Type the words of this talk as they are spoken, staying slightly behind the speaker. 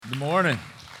Good morning.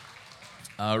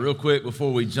 Real quick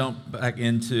before we jump back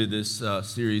into this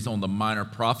series on the minor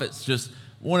prophets, just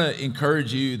want to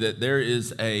encourage you that there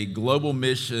is a global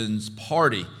missions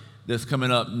party that's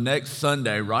coming up next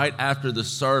Sunday right after the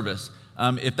service.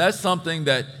 If that's something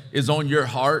that is on your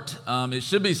heart, it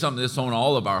should be something that's on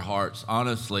all of our hearts,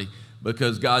 honestly,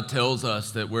 because God tells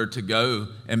us that we're to go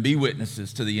and be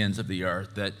witnesses to the ends of the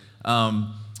earth, that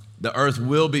the earth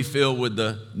will be filled with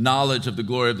the knowledge of the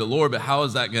glory of the Lord. But how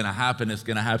is that going to happen? It's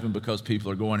going to happen because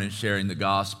people are going and sharing the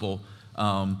gospel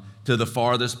to the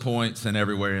farthest points and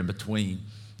everywhere in between.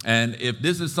 And if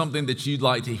this is something that you'd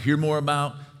like to hear more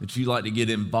about, that you'd like to get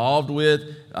involved with,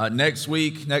 next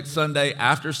Sunday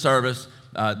after service,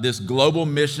 this global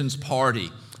missions party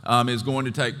is going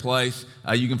to take place.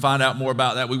 You can find out more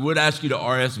about that. We would ask you to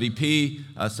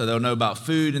RSVP so they'll know about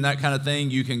food and that kind of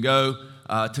thing. You can go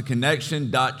to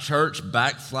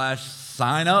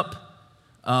connection.church/sign-up,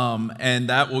 and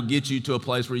that will get you to a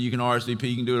place where you can RSVP.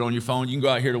 You can do it on your phone. You can go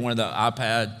out here to one of the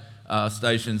iPad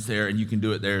stations there, and you can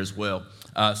do it there as well.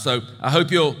 So I hope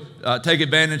you'll take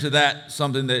advantage of that,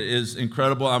 something that is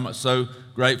incredible. I'm so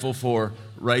grateful for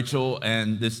Rachel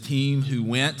and this team who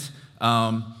went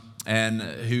and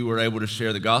who were able to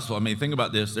share the gospel. I mean, think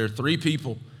about this. There are 3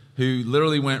 people who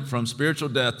literally went from spiritual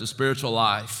death to spiritual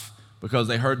life because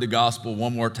they heard the gospel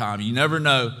one more time. You never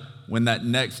know when that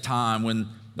next time, when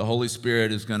the Holy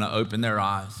Spirit is going to open their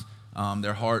eyes,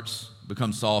 their hearts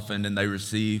become softened and they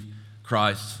receive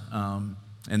Christ, and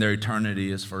their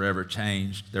eternity is forever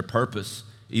changed. Their purpose,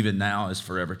 even now, is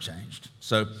forever changed.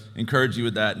 So encourage you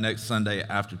with that next Sunday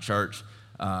after church.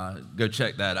 Go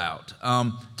check that out.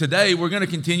 Today, we're going to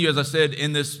continue, as I said,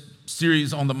 in this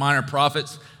series on the minor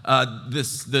prophets.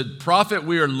 The prophet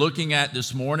we are looking at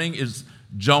this morning is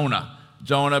Jonah.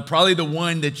 Jonah, probably the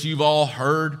one that you've all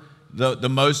heard the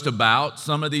most about.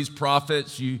 Some of these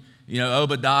prophets, you know,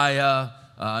 Obadiah,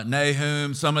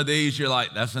 Nahum, some of these, you're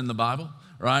like, that's in the Bible,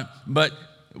 right? But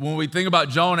when we think about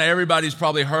Jonah, everybody's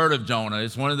probably heard of Jonah.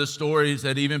 It's one of the stories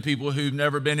that even people who've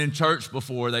never been in church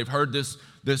before, they've heard this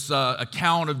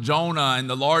account of Jonah and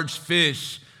the large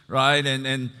fish, right?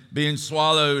 And being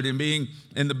swallowed and being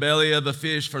in the belly of the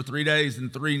fish for 3 days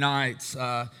and 3 nights.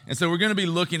 And so we're going to be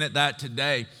looking at that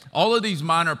today. All of these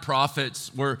minor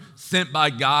prophets were sent by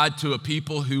God to a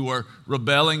people who were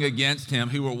rebelling against him,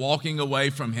 who were walking away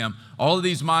from him. All of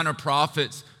these minor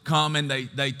prophets come and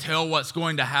they tell what's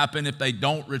going to happen if they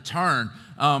don't return,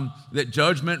 that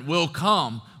judgment will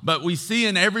come. But we see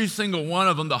in every single one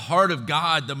of them the heart of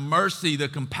God, the mercy, the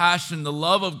compassion, the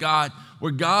love of God,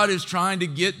 where God is trying to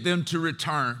get them to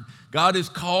return. God is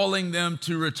calling them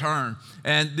to return.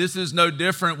 And this is no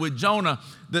different with Jonah.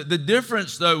 The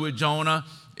difference, though, with Jonah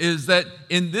is that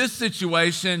in this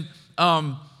situation,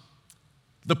 the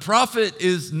prophet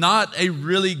is not a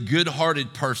really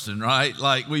good-hearted person, right?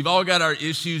 Like, we've all got our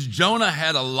issues. Jonah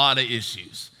had a lot of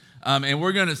issues. And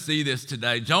we're going to see this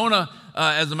today. Jonah,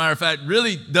 as a matter of fact,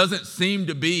 really doesn't seem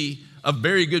to be a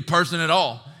very good person at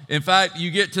all. In fact,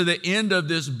 you get to the end of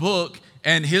this book,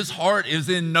 and his heart is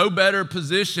in no better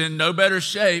position, no better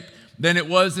shape than it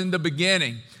was in the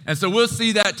beginning. And so we'll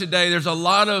see that today. There's a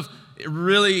lot of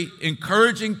really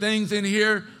encouraging things in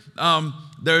here.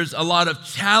 There's a lot of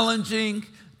challenging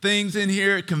things in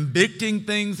here, convicting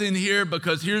things in here,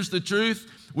 because here's the truth.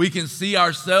 We can see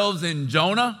ourselves in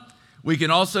Jonah. We can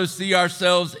also see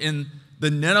ourselves in the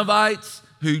Ninevites,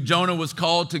 who Jonah was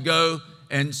called to go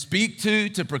and speak to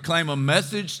proclaim a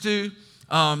message to.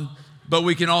 But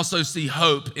we can also see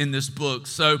hope in this book.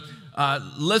 So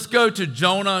let's go to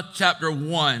Jonah chapter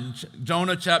 1.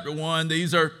 Jonah chapter 1.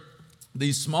 These are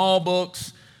these small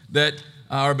books that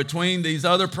are between these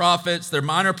other prophets. They're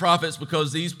minor prophets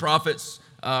because these prophets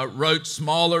wrote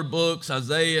smaller books.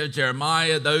 Isaiah,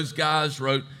 Jeremiah, those guys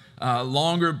wrote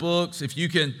longer books. If you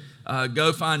can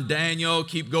go find Daniel,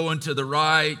 keep going to the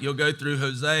right. You'll go through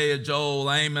Hosea,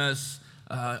 Joel, Amos,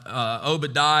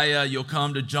 Obadiah. You'll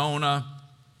come to Jonah.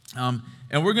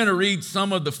 And we're going to read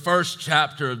some of the first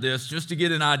chapter of this just to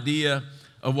get an idea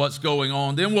of what's going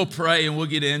on. Then we'll pray and we'll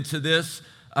get into this.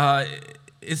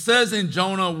 It says in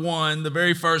Jonah 1, the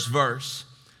very first verse,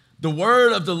 "The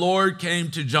word of the Lord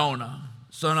came to Jonah,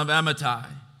 son of Amittai.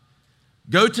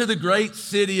 Go to the great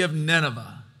city of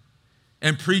Nineveh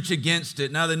and preach against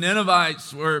it." Now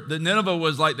Nineveh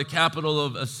was like the capital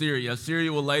of Assyria.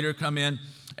 Assyria will later come in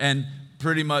and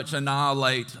pretty much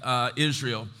annihilate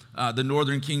Israel. The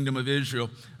northern kingdom of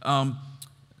Israel.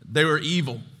 They were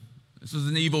evil. This was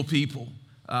an evil people.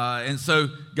 And so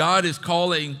God is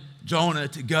calling Jonah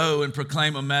to go and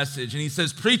proclaim a message. And he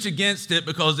says, preach against it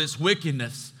because its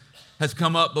wickedness has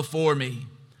come up before me.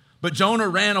 But Jonah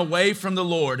ran away from the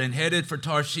Lord and headed for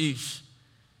Tarshish.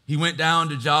 he went down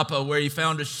to Joppa, where he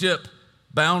found a ship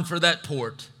bound for that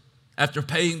port. After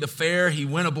paying the fare, he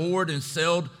went aboard and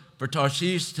sailed for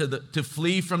Tarshish to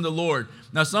flee from the Lord.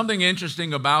 Now, something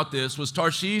interesting about this was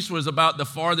Tarshish was about the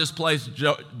farthest place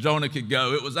Jonah could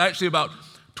go. It was actually about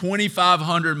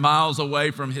 2,500 miles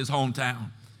away from his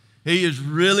hometown. He is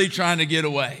really trying to get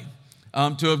away.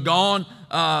 To have gone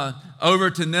over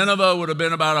to Nineveh would have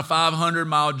been about a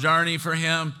 500-mile journey for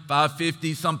him,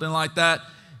 550, something like that.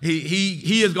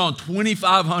 He has gone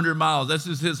 2,500 miles. This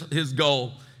is his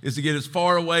goal, is to get as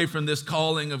far away from this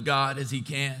calling of God as he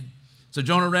can. So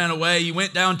Jonah ran away. He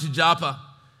went down to Joppa,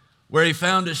 where he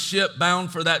found a ship bound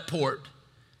for that port.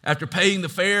 After paying the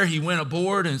fare, he went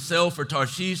aboard and sailed for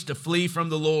Tarshish to flee from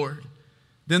the Lord.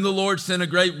 Then the Lord sent a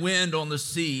great wind on the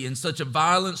sea, and such a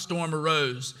violent storm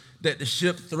arose that the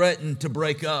ship threatened to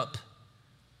break up.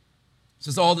 It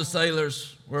says all the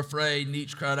sailors were afraid, and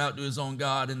each cried out to his own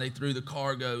God, and they threw the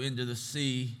cargo into the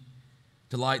sea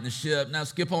to lighten the ship. Now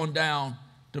skip on down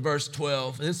to verse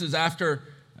 12. This is after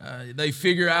they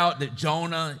figure out that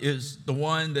Jonah is the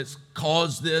one that's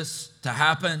caused this to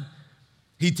happen.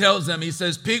 He tells them, he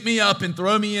says, pick me up and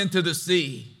throw me into the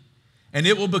sea, and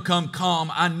it will become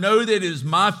calm. I know that it is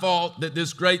my fault that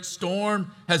this great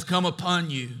storm has come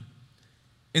upon you.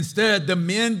 Instead, the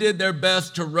men did their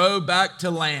best to row back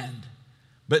to land,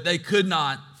 but they could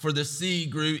not, for the sea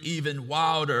grew even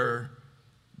wilder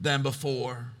than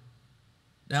before.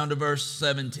 Down to verse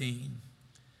 17.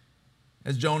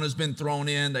 As Jonah's been thrown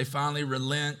in, they finally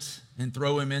relent and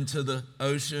throw him into the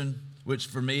ocean, which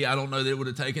for me, I don't know that it would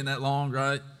have taken that long,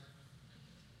 right?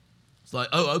 It's like,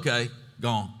 oh, okay,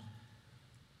 gone.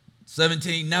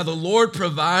 17, now the Lord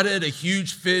provided a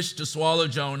huge fish to swallow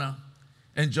Jonah,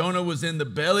 and Jonah was in the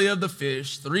belly of the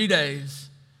fish 3 days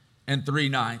and 3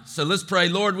 nights. So let's pray.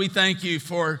 Lord, we thank you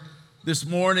for this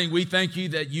morning. We thank you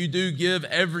that you do give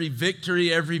every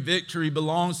victory. Every victory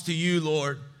belongs to you,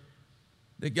 Lord.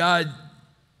 That God,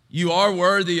 you are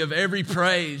worthy of every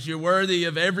praise. You're worthy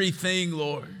of everything,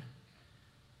 Lord.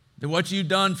 That what you've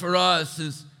done for us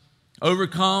is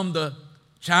overcome the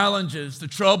challenges, the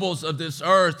troubles of this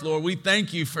earth, Lord. We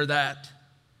thank you for that.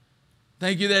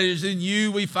 Thank you that it is in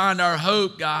you we find our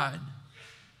hope, God.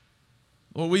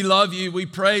 Lord, we love you. We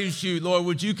praise you. Lord,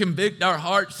 would you convict our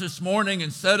hearts this morning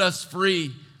and set us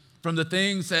free from the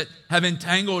things that have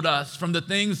entangled us, from the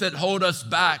things that hold us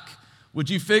back. Would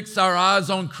you fix our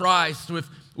eyes on Christ if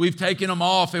we've taken them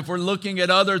off, if we're looking at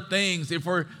other things, if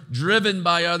we're driven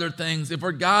by other things, if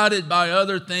we're guided by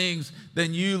other things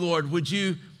than you, Lord. Would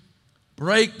you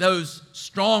break those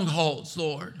strongholds,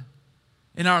 Lord,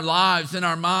 in our lives, in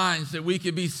our minds, that we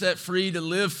could be set free to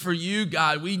live for you,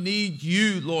 God. We need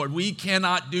you, Lord. We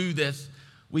cannot do this.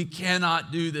 We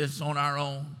cannot do this on our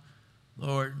own,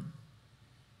 Lord.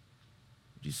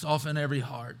 Would you soften every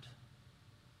heart?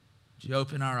 Would you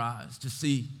open our eyes to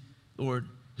see, Lord,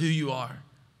 who you are,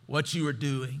 what you are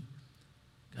doing?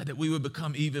 God, that we would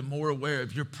become even more aware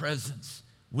of your presence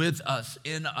with us,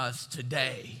 in us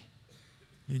today.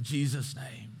 In Jesus'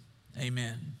 name,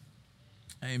 amen.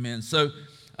 Amen. So,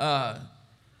 got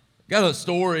a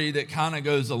story that kind of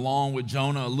goes along with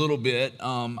Jonah a little bit.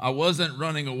 I wasn't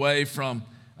running away from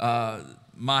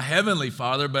my heavenly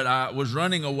father, but I was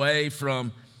running away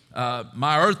from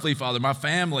my earthly father, my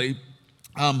family.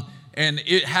 And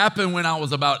it happened when I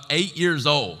was about 8 years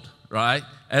old, right?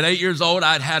 At 8 years old,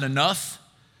 I'd had enough.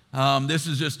 This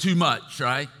is just too much,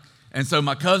 right? And so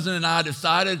my cousin and I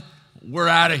decided we're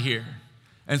out of here.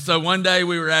 And so one day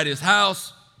we were at his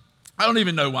house. I don't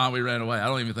even know why we ran away. I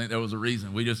don't even think there was a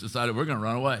reason. We just decided we're going to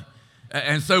run away.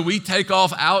 And so we take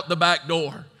off out the back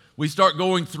door. We start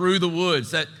going through the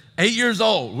woods. At 8 years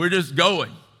old, we're just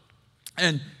going.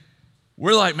 And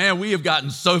we're like, man, we have gotten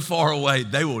so far away,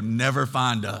 they will never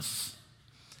find us.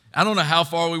 I don't know how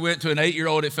far we went. To an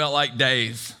 8-year-old, it felt like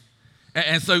days.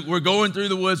 And so we're going through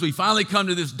the woods. We finally come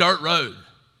to this dirt road.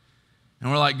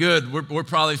 And we're like, good, we're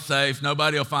probably safe.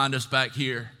 Nobody will find us back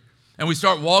here. And we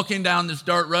start walking down this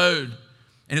dirt road.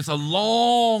 And it's a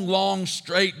long, long,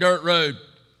 straight dirt road.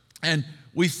 And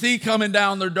we see coming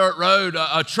down the dirt road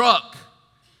a truck.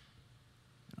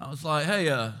 I was like, hey,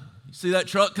 you see that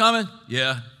truck coming?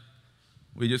 Yeah.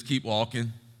 We just keep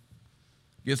walking.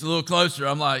 Gets a little closer.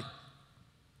 I'm like,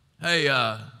 hey,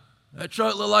 that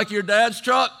truck look like your dad's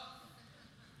truck?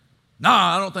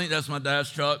 Nah, I don't think that's my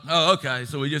dad's truck. Oh, okay.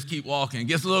 So we just keep walking.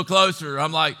 Gets a little closer.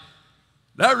 I'm like,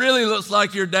 that really looks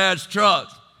like your dad's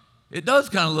truck. It does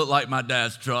kind of look like my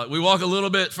dad's truck. We walk a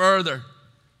little bit further.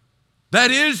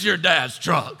 That is your dad's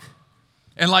truck.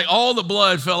 And like all the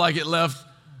blood felt like it left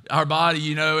our body,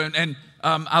 you know. And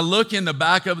I look in the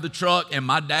back of the truck, and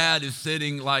my dad is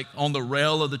sitting like on the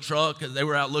rail of the truck. They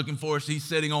were out looking for us. He's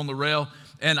sitting on the rail.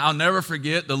 And I'll never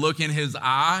forget the look in his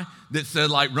eye that said,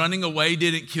 like, running away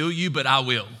didn't kill you, but I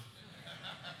will.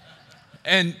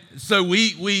 And so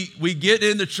we get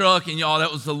in the truck, and y'all,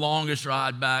 that was the longest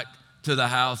ride back to the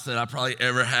house that I probably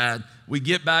ever had. We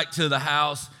get back to the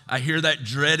house. I hear that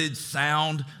dreaded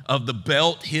sound of the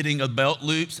belt hitting the belt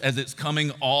loops as it's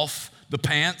coming off the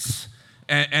pants.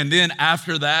 And then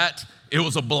after that, it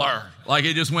was a blur. Like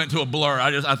it just went to a blur.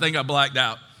 I think I blacked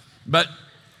out. But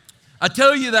I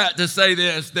tell you that to say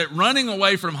this, that running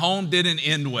away from home didn't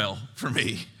end well for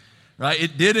me, right?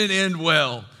 It didn't end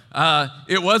well.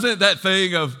 It wasn't that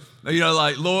thing of,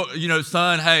 like, Lord,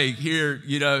 son, hey, here,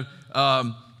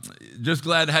 just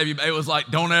glad to have you. It was like,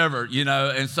 don't ever,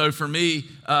 And so for me,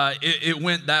 it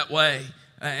went that way.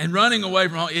 And running away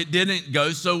from home, it didn't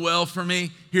go so well for me.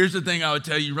 Here's the thing I would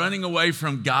tell you, running away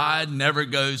from God never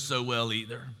goes so well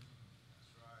either.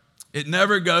 It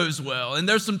never goes well. And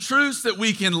there's some truths that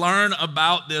we can learn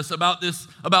about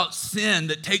sin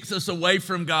that takes us away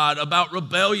from God, about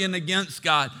rebellion against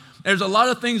God. There's a lot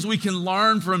of things we can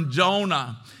learn from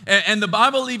Jonah. And the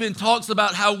Bible even talks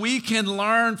about how we can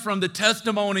learn from the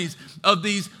testimonies of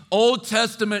these Old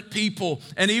Testament people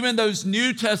and even those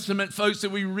New Testament folks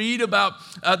that we read about,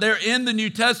 they're in the New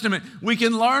Testament. We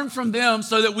can learn from them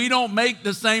so that we don't make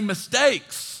the same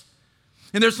mistakes.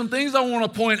 And there's some things I want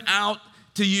to point out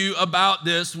to you about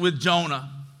this with Jonah.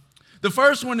 The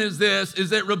first one is this, is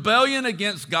that rebellion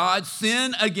against God,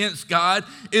 sin against God,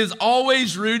 is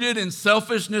always rooted in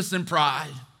selfishness and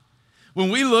pride. When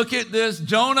we look at this,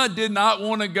 Jonah did not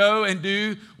want to go and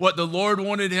do what the Lord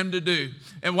wanted him to do.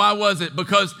 And why was it?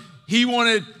 Because he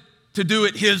wanted to do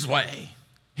it his way.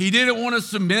 He didn't want to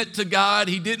submit to God.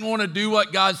 He didn't want to do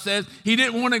what God says. He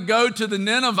didn't want to go to the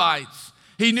Ninevites.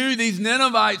 He knew these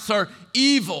Ninevites are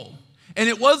evil. And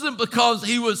it wasn't because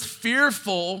he was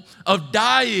fearful of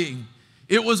dying.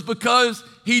 It was because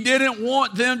he didn't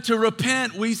want them to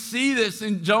repent. We see this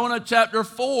in Jonah chapter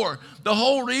 4. The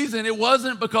whole reason, it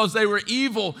wasn't because they were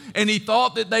evil and he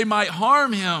thought that they might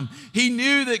harm him. He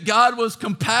knew that God was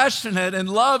compassionate and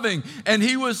loving, and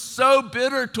he was so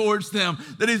bitter towards them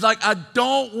that he's like, I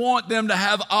don't want them to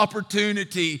have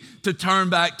opportunity to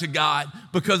turn back to God,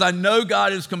 because I know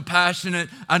God is compassionate.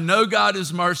 I know God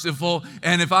is merciful.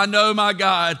 And if I know my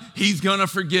God, he's going to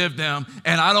forgive them.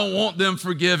 And I don't want them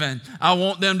forgiven. I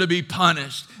want them to be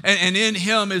punished. And in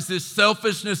him is this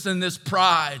selfishness and this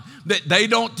pride that they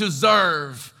don't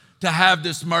deserve to have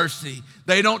this mercy.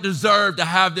 They don't deserve to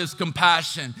have this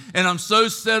compassion. And I'm so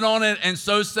set on it and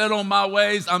so set on my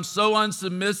ways. I'm so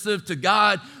unsubmissive to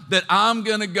God that I'm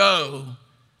going to go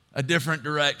a different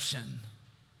direction.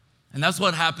 And that's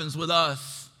what happens with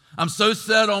us. I'm so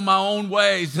set on my own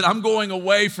ways that I'm going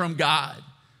away from God.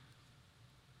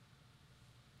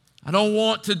 I don't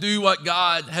want to do what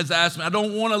God has asked me. I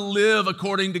don't want to live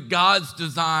according to God's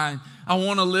design. I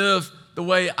want to live the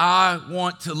way I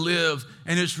want to live.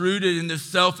 And it's rooted in this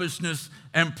selfishness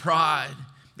and pride.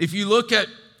 If you look at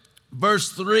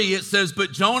verse 3, it says,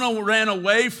 but Jonah ran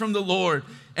away from the Lord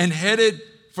and headed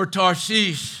for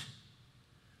Tarshish.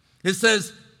 It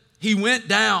says he went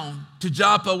down to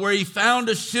Joppa, where he found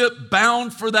a ship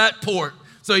bound for that port.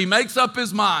 So he makes up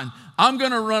his mind, I'm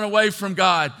going to run away from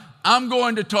God. I'm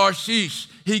going to Tarshish.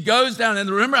 He goes down, and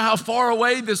remember how far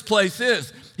away this place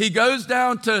is. He goes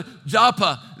down to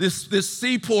Joppa, this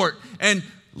seaport, and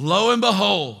lo and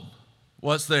behold,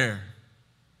 what's there?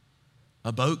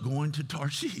 A boat going to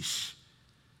Tarshish.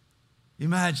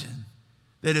 Imagine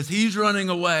that as he's running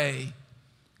away,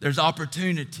 there's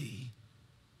opportunity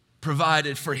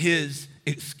provided for his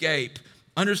escape.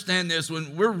 Understand this,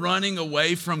 when we're running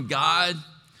away from God,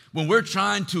 when we're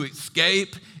trying to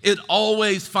escape, it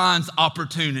always finds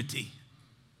opportunity.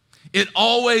 It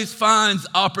always finds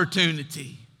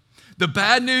opportunity. The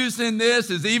bad news in this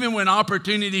is even when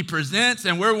opportunity presents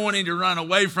and we're wanting to run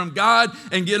away from God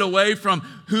and get away from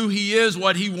who he is,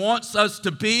 what he wants us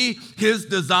to be, his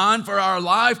design for our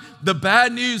life, the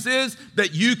bad news is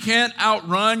that you can't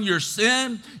outrun your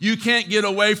sin. You can't get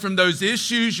away from those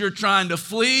issues you're trying to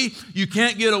flee. You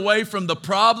can't get away from the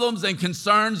problems and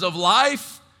concerns of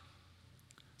life.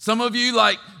 Some of you,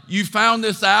 you found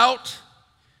this out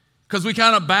because we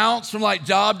kind of bounce from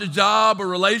job to job or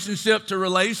relationship to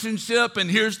relationship.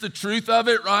 And here's the truth of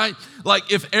it, right?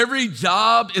 If every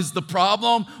job is the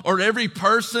problem or every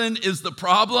person is the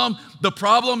problem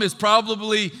is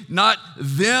probably not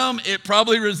them. It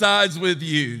probably resides with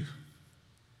you.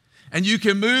 And you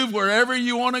can move wherever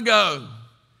you want to go.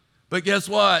 But guess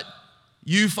what?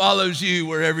 You follows you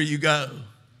wherever you go.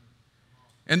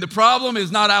 And the problem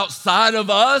is not outside of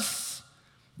us.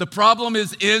 The problem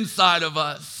is inside of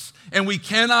us, and we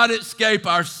cannot escape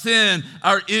our sin,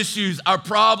 our issues, our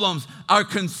problems, our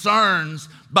concerns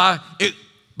by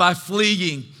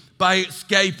fleeing, by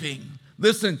escaping.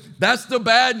 Listen, that's the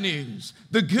bad news.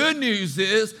 The good news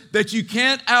is that you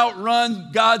can't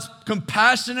outrun God's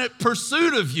compassionate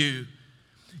pursuit of you.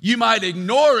 You might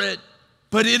ignore it,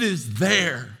 but it is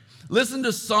there. Listen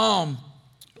to Psalm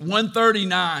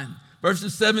 139,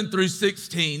 verses 7 through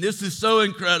 16. This is so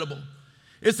incredible.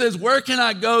 It says, where can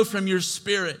I go from your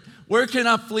spirit? Where can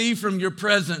I flee from your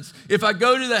presence? If I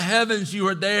go to the heavens, you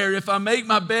are there. If I make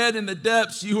my bed in the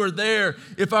depths, you are there.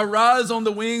 If I rise on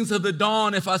the wings of the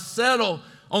dawn, if I settle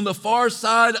on the far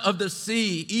side of the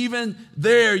sea, even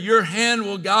there your hand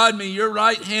will guide me, your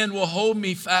right hand will hold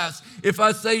me fast. If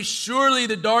I say, surely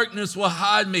the darkness will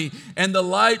hide me and the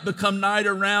light become night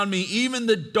around me, even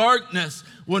the darkness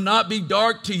will not be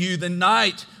dark to you. The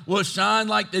night will shine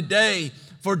like the day.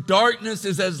 For darkness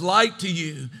is as light to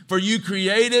you. For you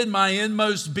created my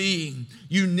inmost being.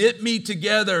 You knit me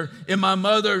together in my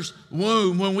mother's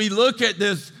womb. When we look at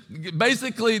this,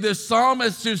 basically this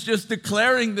psalmist is just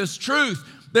declaring this truth,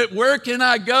 that where can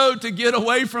I go to get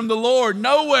away from the Lord?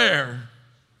 Nowhere.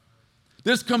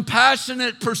 This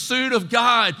compassionate pursuit of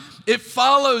God, it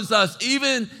follows us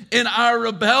even in our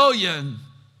rebellion,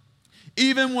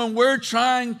 even when we're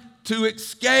trying to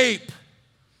escape.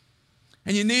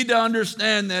 And you need to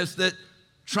understand this, that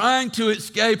trying to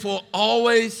escape will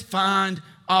always find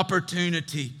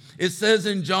opportunity. It says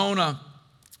in Jonah,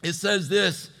 it says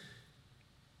this,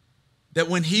 that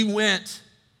when he went,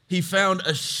 he found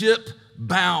a ship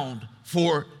bound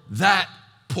for that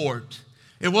port.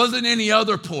 It wasn't any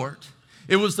other port.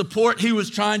 It was the port he was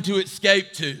trying to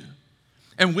escape to.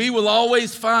 And we will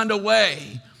always find a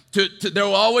way there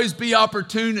will always be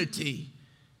opportunity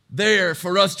there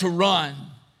for us to run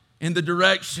in the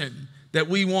direction that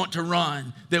we want to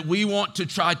run, that we want to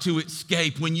try to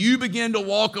escape. When you begin to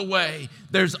walk away,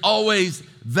 there's always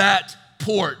that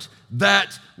port,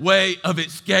 that way of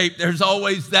escape. There's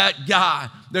always that guy.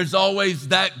 There's always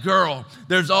that girl.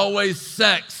 There's always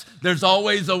sex. There's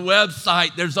always a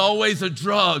website. There's always a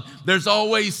drug. There's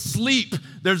always sleep.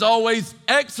 There's always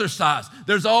exercise.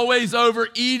 There's always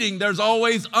overeating. There's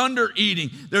always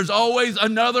undereating. There's always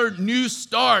another new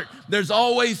start. There's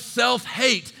always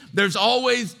self-hate. There's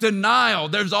always denial.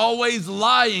 There's always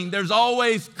lying. There's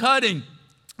always cutting.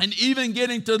 And even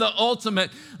getting to the ultimate,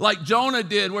 like Jonah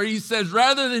did, where he says,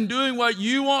 rather than doing what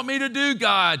you want me to do,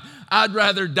 God, I'd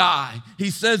rather die.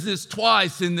 He says this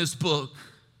twice in this book.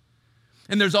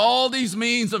 And there's all these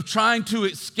means of trying to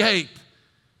escape.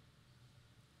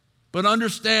 But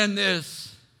understand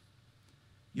this,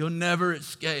 you'll never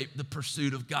escape the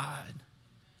pursuit of God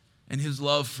and His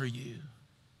love for you.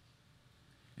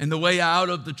 And the way out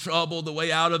of the trouble, the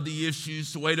way out of the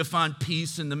issues, the way to find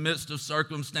peace in the midst of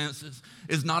circumstances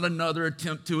is not another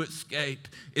attempt to escape.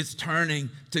 It's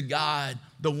turning to God,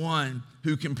 the one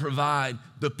who can provide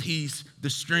the peace, the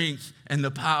strength, and the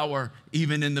power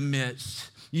even in the midst.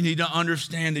 You need to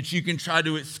understand that you can try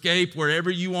to escape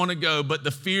wherever you want to go, but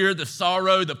the fear, the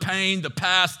sorrow, the pain, the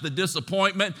past, the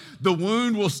disappointment, the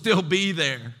wound will still be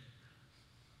there.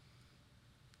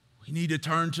 We need to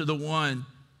turn to the one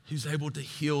who's able to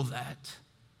heal that,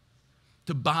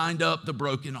 to bind up the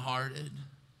brokenhearted,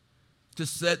 to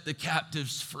set the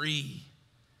captives free.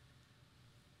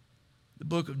 The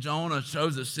book of Jonah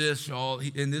shows us this, y'all,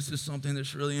 and this is something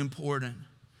that's really important.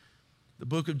 The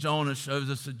book of Jonah shows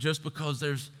us that just because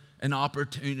there's an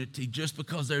opportunity, just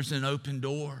because there's an open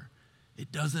door,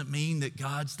 it doesn't mean that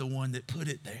God's the one that put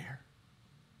it there.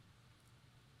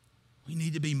 We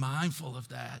need to be mindful of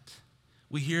that.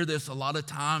 We hear this a lot of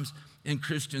times in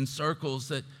Christian circles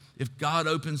that if God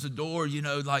opens a door,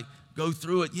 like go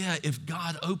through it. Yeah, if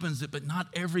God opens it, but not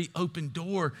every open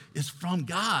door is from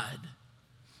God.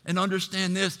 And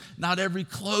understand this, not every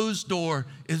closed door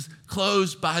is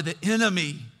closed by the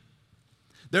enemy.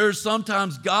 There's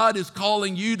sometimes God is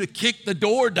calling you to kick the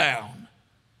door down.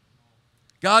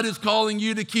 God is calling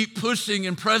you to keep pushing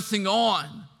and pressing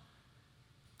on.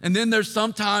 And then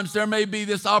sometimes there may be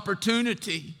this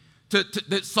opportunity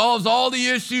that solves all the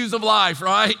issues of life,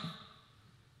 right?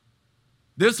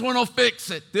 This one will fix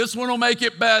it. This one will make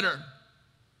it better.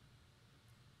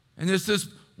 And it's this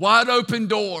wide open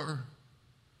door.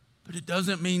 But it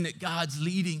doesn't mean that God's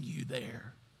leading you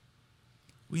there.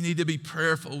 We need to be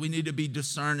prayerful. We need to be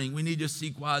discerning. We need to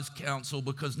seek wise counsel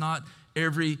because not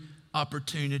every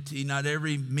opportunity, not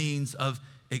every means of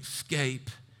escape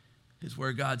is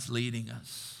where God's leading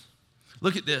us.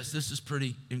 Look at this. This is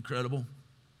pretty incredible.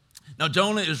 Now,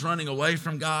 Jonah is running away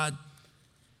from God.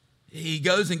 He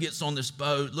goes and gets on this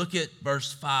boat. Look at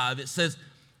verse 5. It says,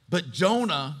 But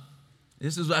Jonah,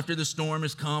 this is after the storm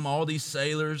has come, all these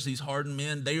sailors, these hardened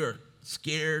men, they are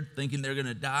scared, thinking they're going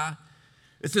to die.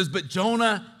 It says, but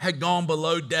Jonah had gone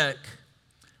below deck,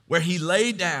 where he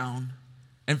lay down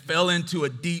and fell into a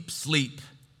deep sleep.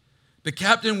 The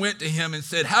captain went to him and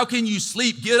said, how can you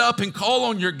sleep? Get up and call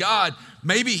on your God.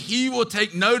 Maybe he will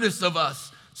take notice of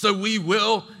us, so we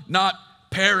will not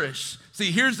perish.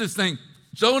 See, here's this thing.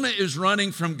 Jonah is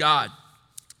running from God,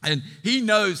 and he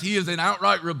knows he is in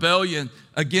outright rebellion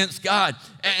against God.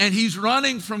 And he's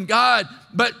running from God,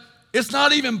 but it's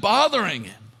not even bothering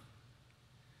him.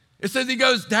 It says he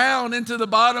goes down into the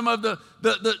bottom of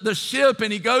the ship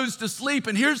and he goes to sleep.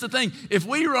 And here's the thing. If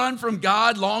we run from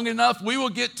God long enough, we will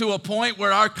get to a point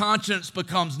where our conscience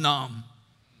becomes numb.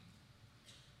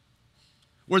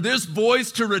 Where this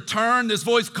voice to return, this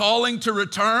voice calling to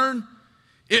return,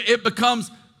 it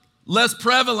becomes less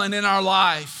prevalent in our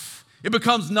life. It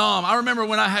becomes numb. I remember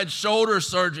when I had shoulder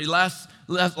surgery last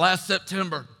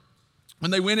September. When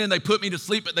they went in, they put me to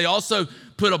sleep, but they also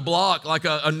put a block, like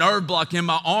a nerve block in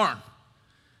my arm.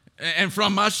 And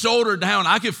from my shoulder down,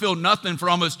 I could feel nothing for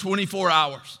almost 24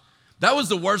 hours. That was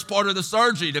the worst part of the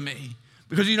surgery to me.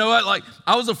 Because you know what? Like,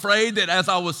 I was afraid that as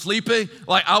I was sleeping,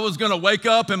 like I was going to wake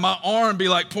up and my arm be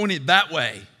like pointed that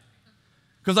way.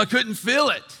 Because I couldn't feel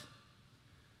it.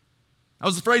 I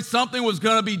was afraid something was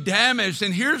going to be damaged.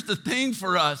 And here's the thing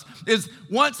for us is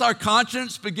once our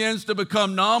conscience begins to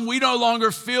become numb, we no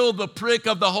longer feel the prick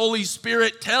of the Holy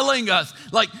Spirit telling us,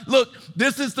 like, look,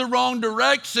 this is the wrong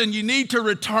direction. You need to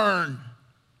return.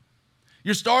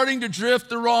 You're starting to drift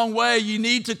the wrong way. You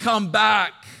need to come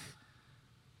back.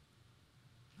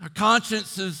 Our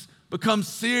consciences become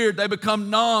seared. They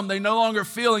become numb. They no longer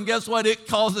feel. And guess what? It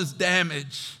causes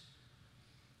damage.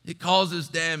 It causes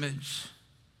damage.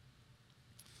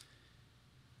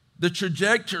 The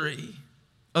trajectory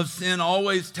of sin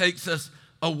always takes us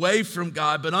away from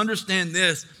God. But understand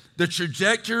this, the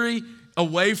trajectory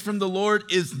away from the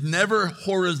Lord is never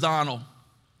horizontal.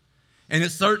 And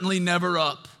it's certainly never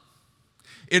up.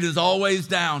 It is always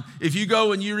down. If you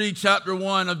go and you read chapter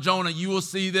 1 of Jonah, you will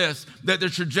see this, that the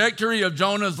trajectory of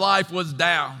Jonah's life was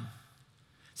down.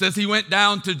 It says he went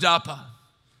down to Joppa.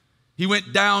 He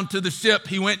went down to the ship.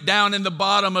 He went down in the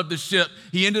bottom of the ship.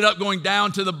 He ended up going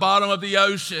down to the bottom of the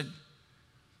ocean.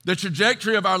 The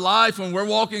trajectory of our life when we're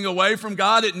walking away from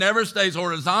God, it never stays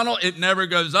horizontal. It never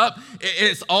goes up.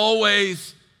 It's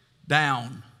always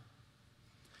down.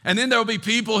 And then there'll be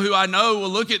people who I know will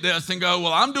look at this and go,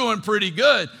 well, I'm doing pretty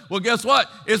good. Well, guess what?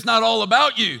 It's not all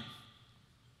about you.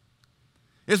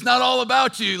 It's not all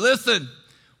about you. Listen,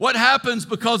 what happens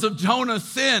because of Jonah's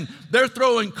sin? They're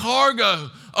throwing cargo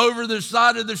over the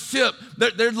side of the ship.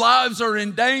 Their lives are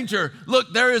in danger.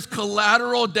 Look, there is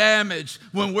collateral damage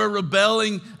when we're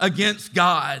rebelling against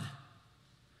God.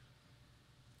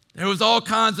 There was all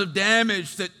kinds of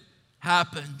damage that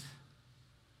happened.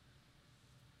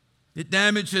 It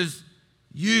damages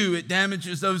you. It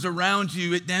damages those around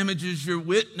you. It damages your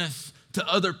witness to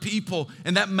other people.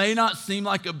 And that may not seem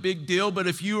like a big deal, but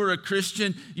if you are a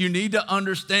Christian, you need to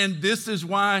understand this is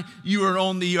why you are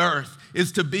on the earth,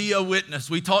 is to be a witness.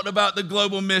 We talked about the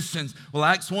global missions. Well,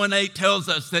 Acts 1:8 tells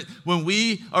us that when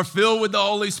we are filled with the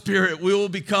Holy Spirit, we will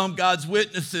become God's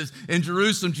witnesses in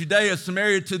Jerusalem, Judea,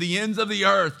 Samaria, to the ends of the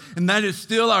earth. And that is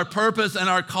still our purpose and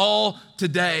our call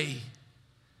today.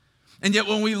 And yet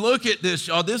when we look at this,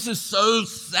 y'all, this is so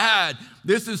sad.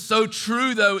 This is so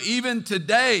true, though, even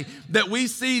today, that we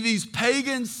see these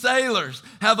pagan sailors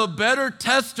have a better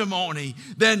testimony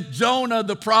than Jonah,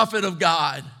 the prophet of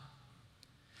God.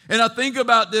 And I think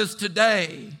about this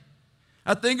today.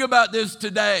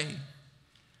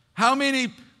 How many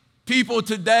people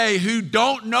today who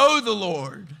don't know the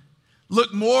Lord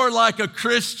look more like a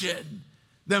Christian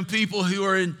than people who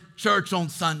are in church on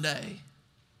Sunday?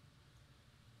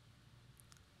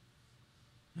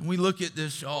 And we look at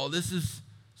this, y'all. This is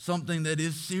something that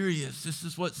is serious. This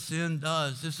is what sin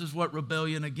does. This is what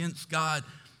rebellion against God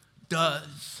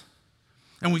does.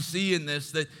 And we see in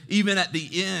this that even at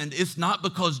the end, it's not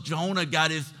because Jonah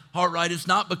got his heart right. It's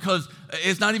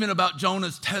not even about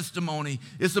Jonah's testimony.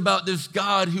 It's about this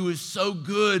God who is so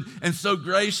good and so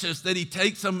gracious that he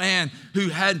takes a man who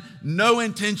had no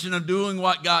intention of doing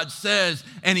what God says,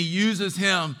 and he uses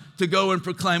him to go and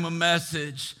proclaim a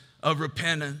message of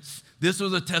repentance. This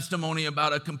was a testimony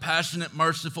about a compassionate,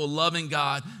 merciful, loving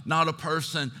God, not a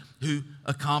person who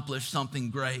accomplished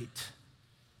something great.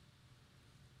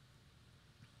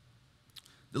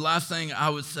 The last thing I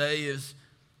would say is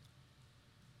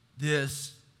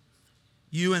this.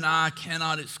 You and I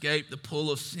cannot escape the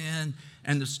pull of sin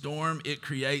and the storm it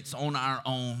creates on our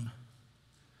own.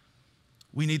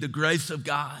 We need the grace of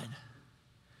God.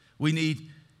 We need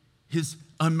his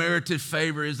unmerited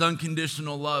favor, his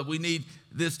unconditional love. We need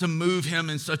this to move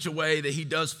him in such a way that he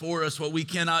does for us what we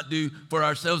cannot do for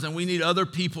ourselves. And we need other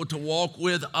people to walk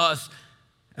with us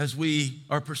as we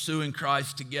are pursuing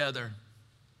Christ together.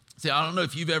 See, I don't know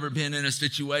if you've ever been in a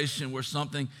situation where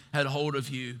something had hold of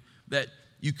you that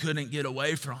you couldn't get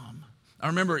away from.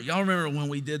 Y'all remember when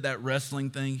we did that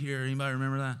wrestling thing here? Anybody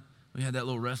remember that? We had that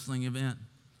little wrestling event.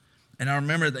 And I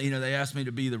remember that, they asked me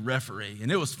to be the referee,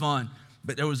 and it was fun.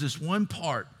 But there was this one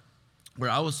part where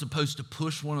I was supposed to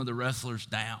push one of the wrestlers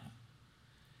down.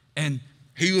 And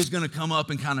he was going to come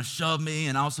up and kind of shove me,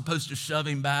 and I was supposed to shove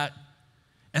him back.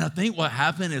 And I think what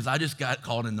happened is I just got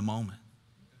caught in the moment.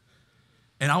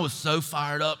 And I was so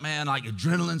fired up, man, like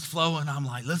adrenaline's flowing. I'm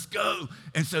like, let's go.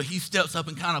 And so he steps up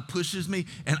and kind of pushes me,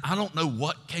 and I don't know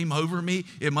what came over me.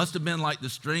 It must have been like the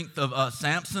strength of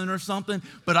Samson or something,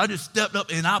 but I just stepped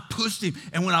up and I pushed him.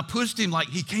 And when I pushed him, like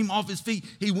he came off his feet,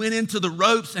 he went into the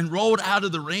ropes and rolled out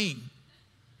of the ring.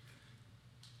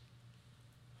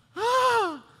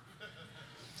 I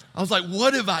was like,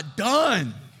 what have I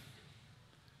done?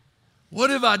 What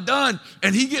have I done?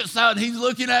 And he gets out and he's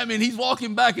looking at me and he's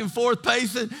walking back and forth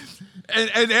pacing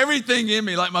and everything in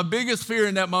me. Like my biggest fear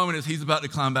in that moment is he's about to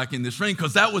climb back in this ring,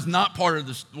 because that was not part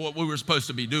of what we were supposed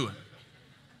to be doing.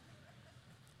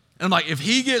 And I'm like, if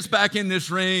he gets back in this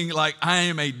ring, like I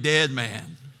am a dead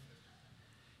man.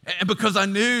 And because I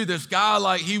knew this guy,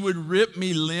 like he would rip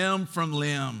me limb from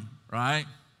limb, right?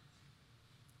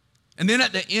 And then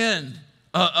at the end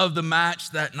of the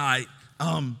match that night,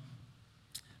 I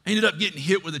ended up getting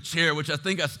hit with a chair, which I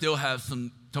think I still have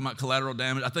some, talking about collateral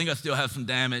damage, I think I still have some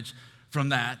damage from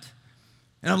that.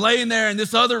 And I'm laying there, and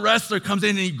this other wrestler comes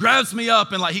in and he grabs me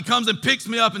up, and like he comes and picks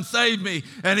me up and saves me.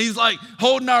 And he's like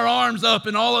holding our arms up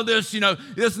and all of this,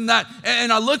 this and that.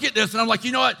 And I look at this and I'm like,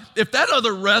 you know what? If that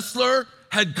other wrestler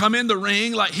had come in the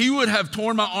ring, like he would have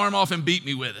torn my arm off and beat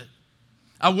me with it.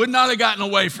 I would not have gotten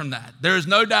away from that. There is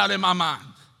no doubt in my mind.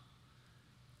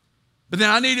 But then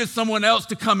I needed someone else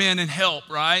to come in and help,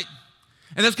 right?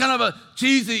 And that's kind of a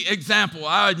cheesy example,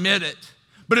 I admit it.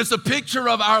 But it's a picture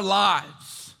of our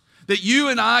lives, that you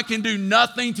and I can do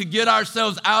nothing to get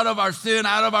ourselves out of our sin,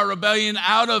 out of our rebellion,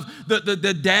 out of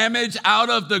the damage, out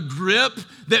of the grip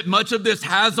that much of this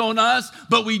has on us.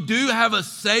 But we do have a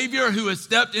Savior who has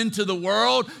stepped into the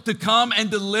world to come and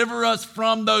deliver us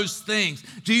from those things.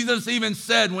 Jesus even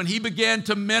said when he began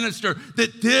to minister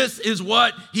that this is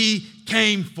what he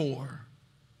came for.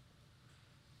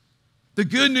 The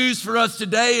good news for us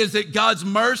today is that God's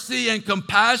mercy and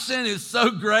compassion is so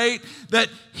great that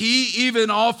he even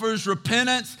offers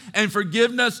repentance and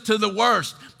forgiveness to the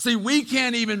worst. See, we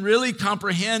can't even really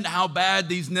comprehend how bad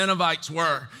these Ninevites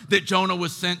were that Jonah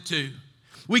was sent to.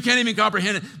 We can't even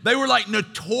comprehend it. They were like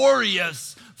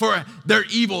notorious for their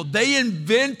evil. They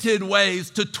invented ways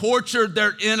to torture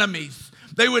their enemies.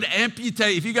 They would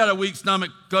amputate, if you got a weak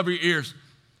stomach, cover your ears.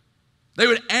 They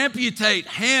would amputate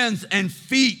hands and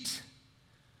feet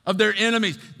of their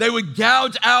enemies. They would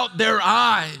gouge out their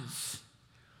eyes.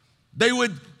 They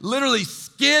would literally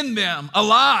skin them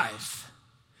alive.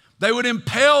 They would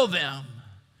impale them.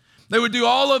 They would do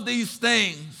all of these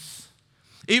things.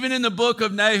 Even in the book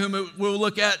of Nahum, we'll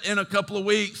look at in a couple of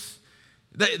weeks,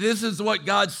 this is what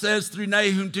God says through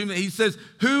Nahum to me. He says,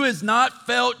 who has not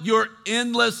felt your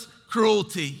endless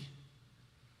cruelty?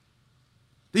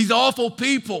 These awful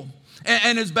people.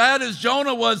 And as bad as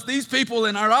Jonah was, these people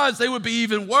in our eyes, they would be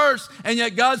even worse. And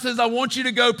yet God says, I want you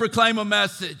to go proclaim a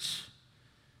message.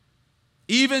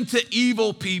 Even to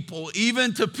evil people,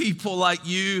 even to people like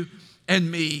you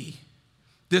and me.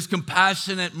 This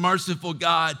compassionate, merciful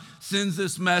God sends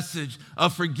this message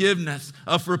of forgiveness,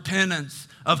 of repentance,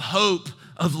 of hope,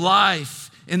 of life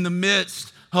in the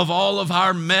midst of all of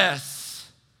our mess.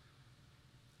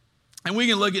 And we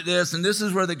can look at this, and this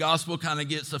is where the gospel kind of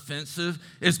gets offensive.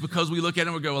 It's because we look at it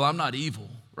and we go, well, I'm not evil,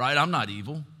 right? I'm not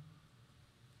evil.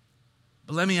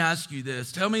 But let me ask you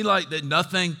this. Tell me like that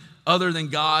nothing other than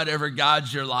God ever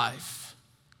guides your life.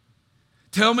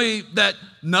 Tell me that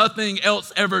nothing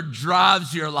else ever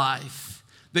drives your life.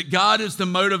 That God is the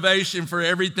motivation for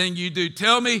everything you do.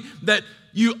 Tell me that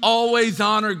you always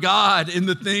honor God in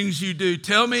the things you do.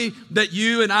 Tell me that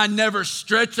you and I never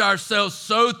stretch ourselves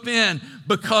so thin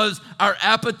because our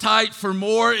appetite for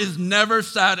more is never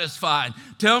satisfied.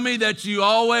 Tell me that you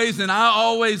always, and I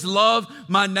always love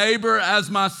my neighbor as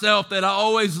myself, that I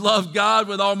always love God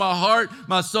with all my heart,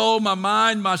 my soul, my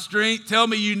mind, my strength. Tell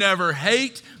me you never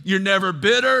hate, you're never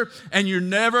bitter, and you're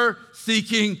never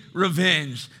seeking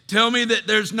revenge. Tell me that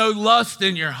there's no lust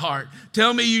in your heart.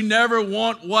 Tell me you never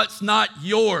want what's not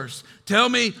yours. Tell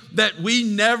me that we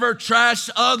never trash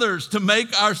others to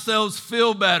make ourselves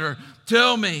feel better.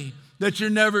 Tell me that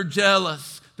you're never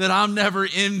jealous, that I'm never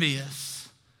envious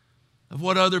of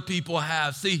what other people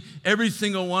have. See, every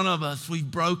single one of us, we've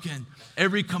broken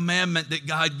every commandment that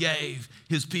God gave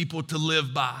his people to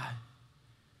live by.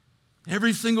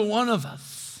 Every single one of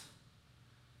us.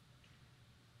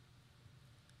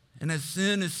 And as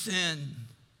sin is sin,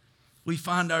 we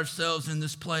find ourselves in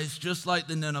this place just like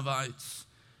the Ninevites,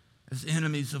 as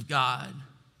enemies of God.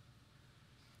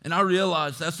 And I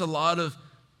realize that's a lot of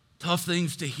tough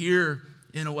things to hear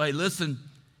in a way. Listen,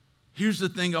 here's the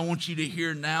thing I want you to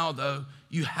hear now, though.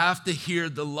 You have to hear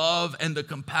the love and the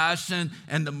compassion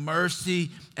and the mercy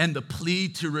and the plea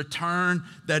to return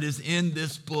that is in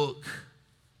this book.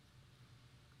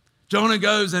 Jonah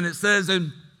goes, and it says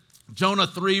in Jonah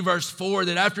 3, verse 4,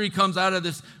 that after he comes out of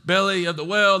this belly of the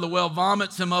well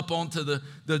vomits him up onto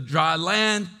the dry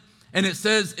land. And it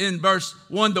says in verse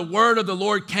 1, the word of the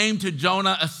Lord came to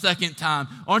Jonah a second time.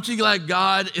 Aren't you glad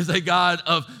God is a God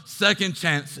of second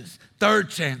chances, third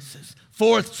chances,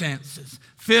 fourth chances,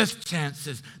 fifth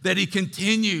chances, that he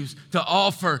continues to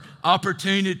offer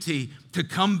opportunity to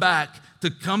come back,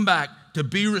 to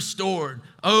be restored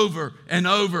over and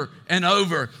over and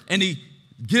over. And he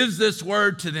gives this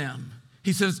word to them.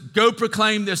 He says, go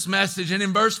proclaim this message. And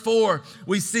in verse 4,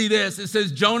 we see this. It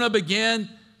says, Jonah began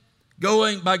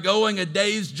going a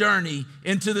day's journey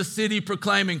into the city,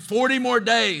 proclaiming 40 more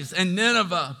days and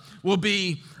Nineveh will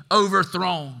be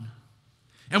overthrown.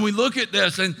 And we look at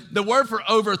this, and the word for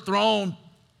overthrown,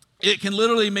 it can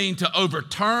literally mean to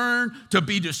overturn, to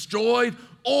be destroyed,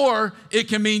 or it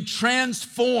can mean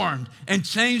transformed and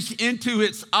changed into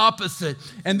its opposite.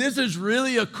 And this is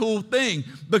really a cool thing,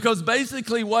 because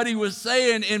basically what he was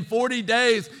saying, in 40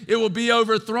 days, it will be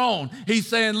overthrown. He's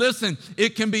saying, listen,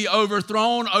 it can be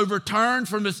overthrown, overturned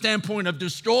from the standpoint of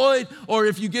destroyed, or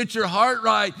if you get your heart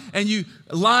right and you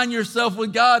align yourself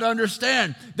with God,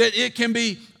 understand that it can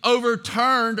be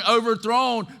overturned,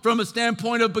 overthrown from a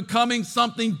standpoint of becoming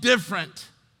something different,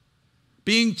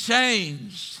 being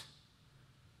changed.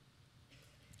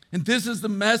 And this is the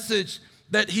message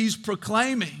that he's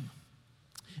proclaiming.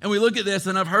 And we look at this,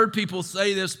 and I've heard people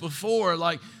say this before,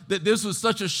 like that this was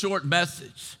such a short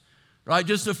message, right?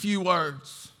 Just a few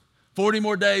words. 40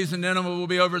 more days and Nineveh will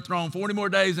be overthrown. 40 more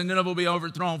days and Nineveh will be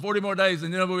overthrown. 40 more days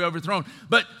and Nineveh will be overthrown.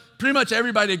 But pretty much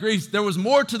everybody agrees there was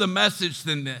more to the message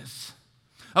than this.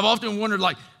 I've often wondered,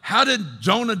 like, how did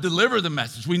Jonah deliver the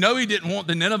message? We know he didn't want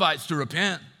the Ninevites to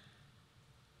repent.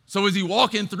 So is he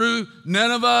walking through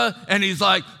Nineveh and he's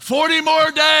like, 40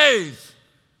 more days?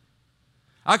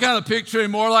 I kind of picture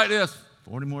him more like this,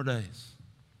 40 more days.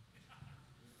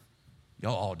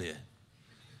 Y'all all did,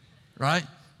 right?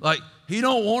 Like, he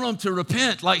don't want them to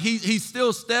repent. Like, he's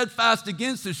still steadfast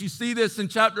against this. You see this in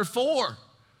chapter 4.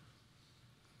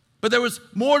 But there was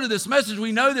more to this message.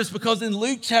 We know this because in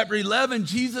Luke chapter 11,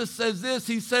 Jesus says this.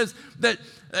 He says that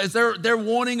as they're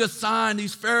wanting a sign,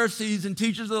 these Pharisees and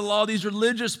teachers of the law, these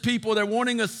religious people, they're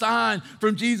wanting a sign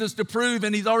from Jesus to prove,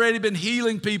 and he's already been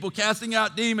healing people, casting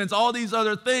out demons, all these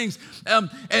other things. And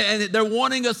they're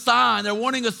wanting a sign. They're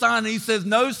wanting a sign. And he says,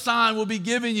 no sign will be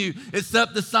given you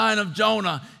except the sign of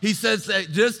Jonah. He says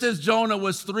that just as Jonah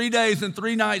was 3 days and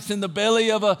 3 nights in the belly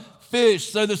of a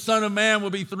fish, so the Son of Man will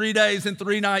be 3 days and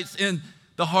 3 nights in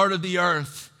the heart of the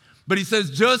earth. But he says,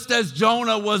 just as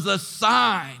Jonah was a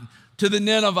sign to the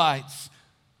Ninevites,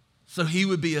 so he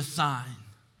would be a sign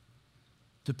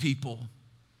to people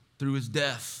through his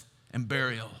death and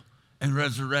burial and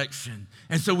resurrection.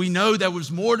 And so we know there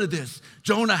was more to this.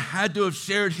 Jonah had to have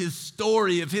shared his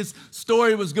story. If his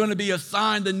story was going to be a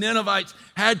sign, the Ninevites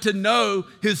had to know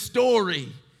his story.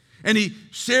 And he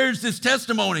shares this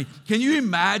testimony. Can you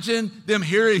imagine them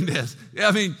hearing this?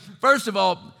 I mean, first of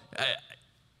all,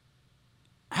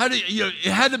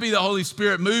 it had to be the Holy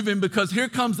Spirit moving, because here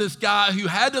comes this guy who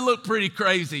had to look pretty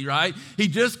crazy, right? He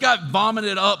just got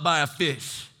vomited up by a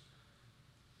fish.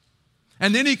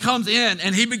 And then he comes in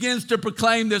and he begins to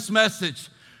proclaim this message.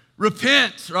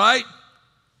 Repent, right?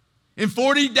 In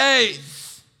 40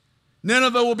 days,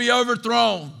 Nineveh will be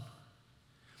overthrown.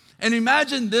 And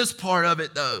imagine this part of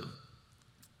it, though.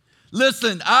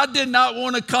 Listen, I did not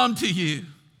want to come to you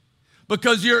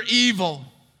because you're evil.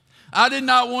 I did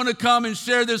not want to come and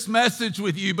share this message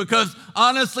with you because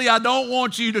honestly, I don't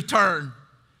want you to turn.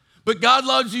 But God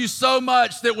loves you so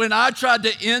much that when I tried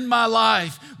to end my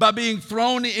life by being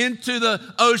thrown into the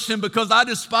ocean because I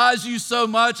despise you so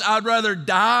much, I'd rather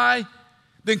die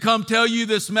than come tell you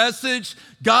this message.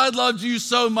 God loves you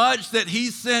so much that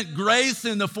he sent grace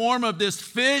in the form of this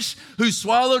fish who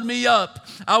swallowed me up.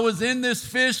 I was in this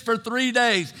fish for 3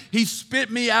 days. He spit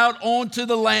me out onto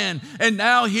the land. And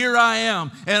now here I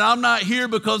am. And I'm not here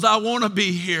because I want to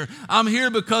be here. I'm here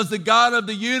because the God of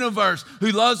the universe, who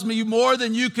loves me more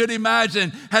than you could imagine,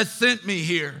 has sent me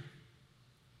here.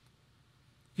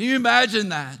 Can you imagine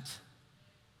that?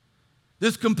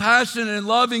 This compassionate and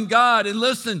loving God. And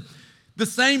listen, the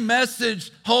same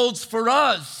message holds for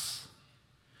us.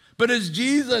 But as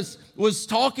Jesus was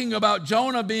talking about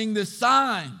Jonah being this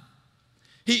sign,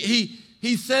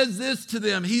 he says this to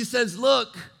them. He says,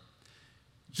 look,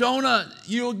 Jonah,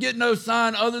 you'll get no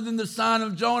sign other than the sign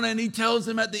of Jonah. And he tells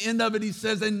him at the end of it, he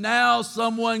says, and now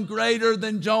someone greater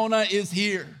than Jonah is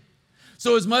here.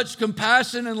 So as much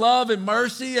compassion and love and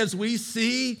mercy as we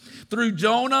see through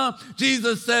Jonah,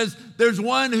 Jesus says there's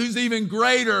one who's even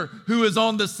greater who is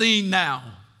on the scene now.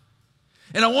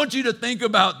 And I want you to think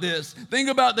about this. Think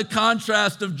about the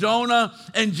contrast of Jonah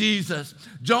and Jesus.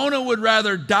 Jonah would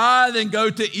rather die than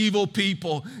go to evil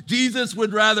people. Jesus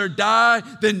would rather die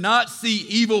than not see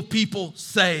evil people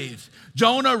saved.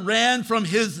 Jonah ran from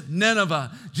his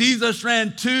Nineveh. Jesus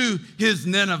ran to his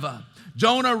Nineveh.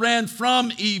 Jonah ran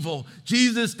from evil.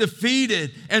 Jesus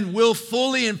defeated and will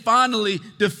fully and finally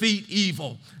defeat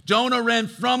evil. Jonah ran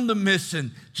from the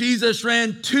mission. Jesus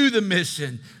ran to the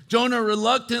mission. Jonah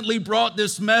reluctantly brought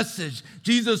this message.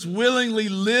 Jesus willingly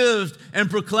lived and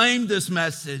proclaimed this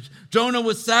message. Jonah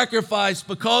was sacrificed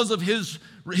because of his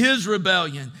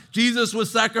rebellion. Jesus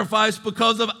was sacrificed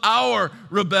because of our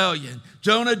rebellion.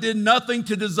 Jonah did nothing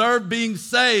to deserve being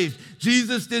saved.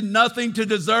 Jesus did nothing to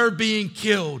deserve being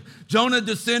killed. Jonah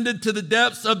descended to the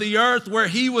depths of the earth where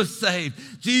he was saved.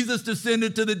 Jesus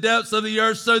descended to the depths of the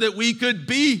earth so that we could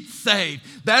be saved.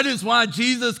 That is why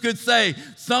Jesus could say,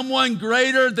 someone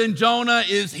greater than Jonah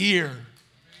is here.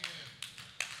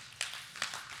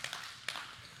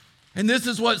 And this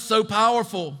is what's so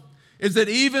powerful, is that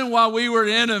even while we were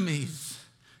enemies,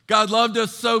 God loved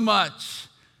us so much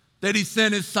that he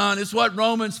sent his son. It's what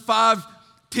Romans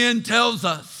 5:10 tells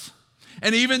us.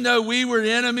 And even though we were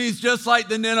enemies, just like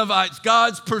the Ninevites,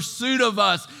 God's pursuit of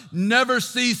us never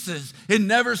ceases. It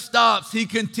never stops. He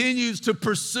continues to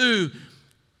pursue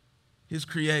his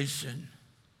creation.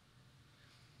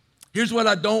 Here's what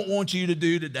I don't want you to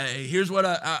do today. Here's what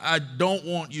I don't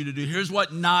want you to do. Here's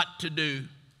what not to do.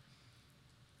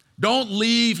 Don't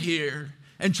leave here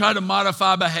and try to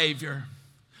modify behavior.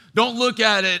 Don't look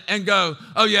at it and go,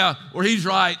 oh yeah, well he's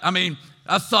right. I mean,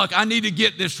 I suck. I need to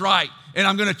get this right. And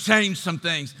I'm going to change some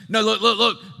things. No,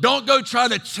 look. Don't go try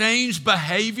to change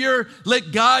behavior.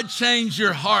 Let God change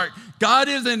your heart. God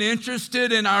isn't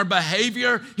interested in our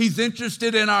behavior. He's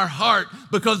interested in our heart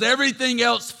because everything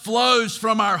else flows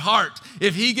from our heart.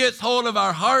 If he gets hold of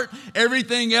our heart,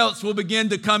 everything else will begin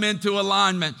to come into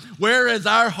alignment. Whereas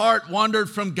our heart wandered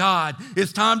from God,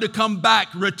 it's time to come back,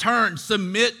 return,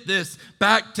 submit this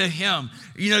back to him.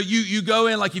 You know, you go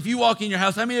in, like if you walk in your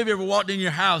house, how many of you ever walked in your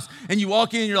house and you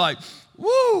walk in and you're like,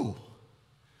 woo,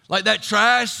 like that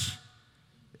trash,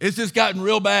 it's just gotten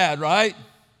real bad, right?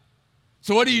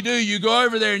 So what do? You go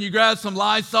over there and you grab some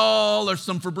Lysol or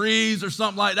some Febreze or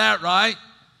something like that, right?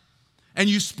 And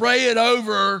you spray it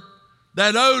over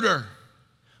that odor.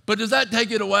 But does that take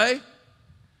it away?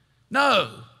 No.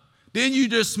 Then you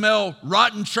just smell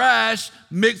rotten trash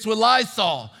mixed with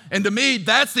Lysol. And to me,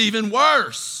 that's even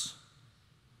worse.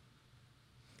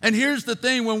 And here's the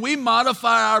thing, when we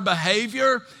modify our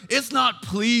behavior, it's not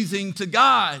pleasing to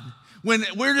God. When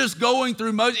we're just going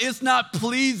through it's not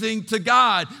pleasing to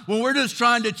God. When we're just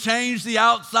trying to change the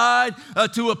outside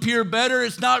to appear better,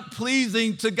 it's not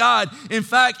pleasing to God. In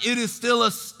fact, it is still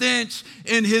a stench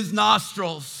in his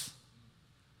nostrils.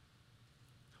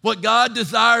 What God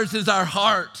desires is our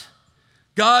heart.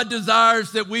 God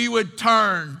desires that we would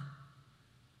turn,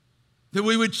 that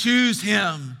we would choose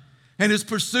him. And his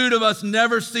pursuit of us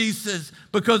never ceases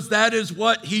because that is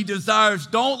what he desires.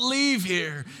 Don't leave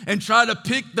here and try to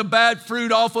pick the bad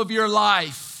fruit off of your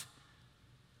life.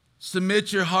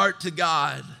 Submit your heart to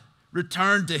God.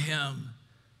 Return to him.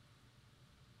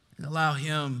 And allow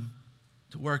him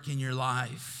to work in your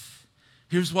life.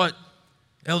 Here's what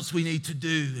else we need to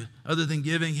do other than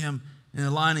giving him and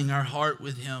aligning our heart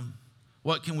with him.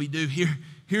 What can we do?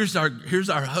 Here's our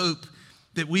hope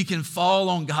that we can fall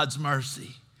on God's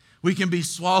mercy. We can be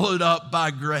swallowed up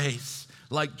by grace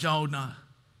like Jonah.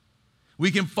 We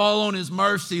can fall on his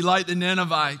mercy like the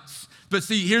Ninevites. But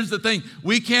see, here's the thing.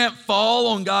 We can't fall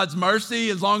on God's mercy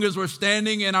as long as we're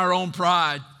standing in our own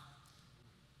pride.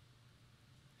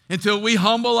 Until we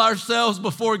humble ourselves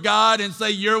before God and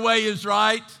say, your way is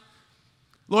right.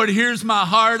 Lord, here's my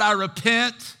heart. I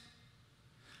repent.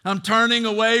 I'm turning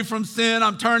away from sin.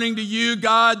 I'm turning to you,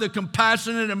 God, the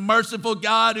compassionate and merciful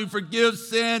God who forgives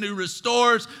sin, who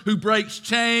restores, who breaks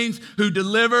chains, who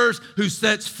delivers, who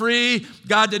sets free.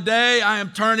 God, today I am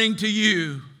turning to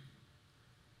you.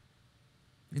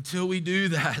 Until we do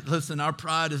that, listen, our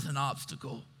pride is an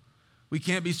obstacle. We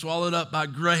can't be swallowed up by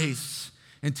grace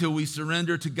until we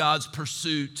surrender to God's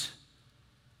pursuit.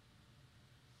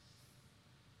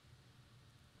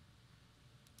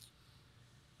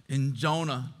 In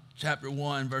Jonah chapter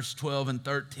 1, verse 12 and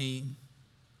 13,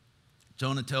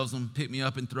 Jonah tells them, pick me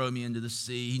up and throw me into the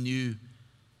sea. He knew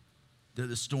that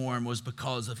the storm was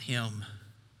because of him.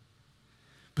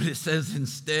 But it says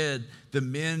instead, the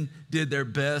men did their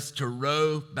best to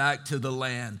row back to the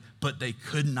land, but they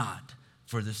could not,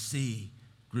 for the sea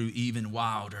grew even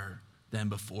wilder than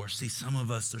before. See, some of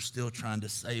us are still trying to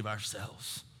save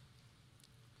ourselves.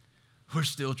 We're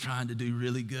still trying to do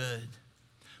really good.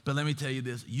 But let me tell you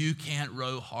this, you can't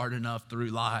row hard enough through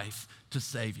life to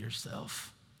save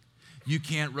yourself. You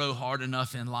can't row hard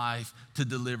enough in life to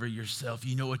deliver yourself.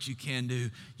 You know what you can do?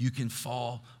 You can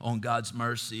fall on God's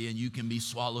mercy and you can be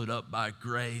swallowed up by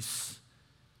grace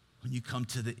when you come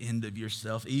to the end of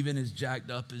yourself. Even as jacked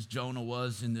up as Jonah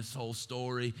was in this whole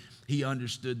story, he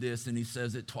understood this, and he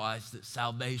says it twice, that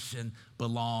salvation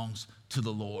belongs to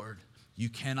the Lord. You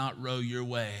cannot row your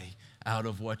way out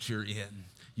of what you're in.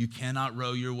 You cannot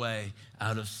row your way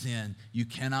out of sin. You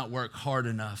cannot work hard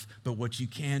enough. But what you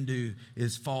can do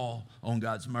is fall on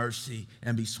God's mercy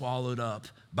and be swallowed up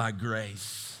by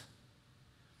grace.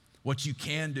 What you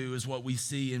can do is what we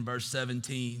see in verse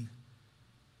 17.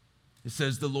 It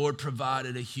says, the Lord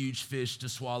provided a huge fish to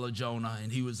swallow Jonah,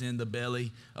 and he was in the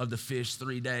belly of the fish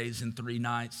 3 days and 3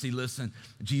 nights. See, listen,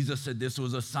 Jesus said this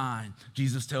was a sign.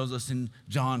 Jesus tells us in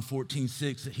John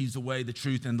 14:6 that he's the way, the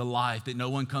truth, and the life, that no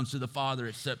one comes to the Father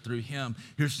except through him.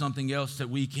 Here's something else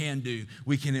that we can do.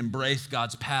 We can embrace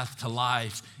God's path to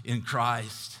life in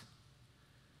Christ.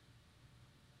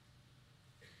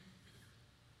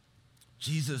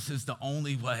 Jesus is the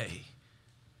only way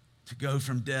to go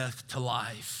from death to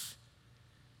life.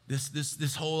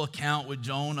 This whole account with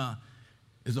Jonah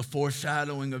is a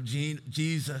foreshadowing of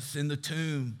Jesus in the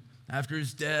tomb after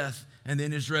his death and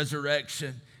then his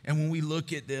resurrection. And when we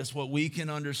look at this, what we can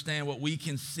understand, what we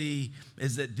can see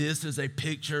is that this is a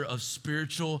picture of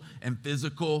spiritual and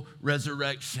physical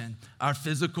resurrection. Our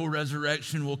physical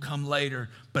resurrection will come later,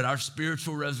 but our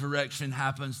spiritual resurrection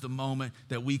happens the moment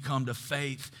that we come to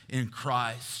faith in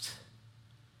Christ.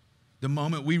 The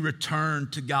moment we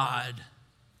return to God.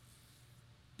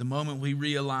 The moment we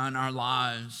realign our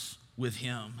lives with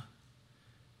him.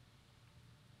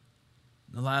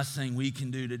 The last thing we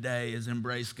can do today is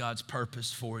embrace God's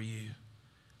purpose for you.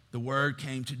 The word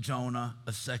came to Jonah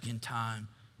a second time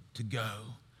to go.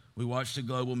 We watched a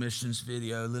global missions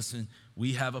video. Listen,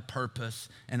 we have a purpose,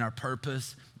 and our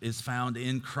purpose is found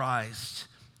in Christ,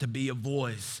 to be a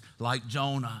voice like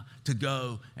Jonah, to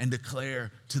go and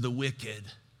declare to the wicked,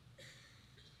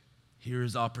 here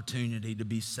is opportunity to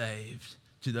be saved.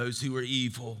 To those who are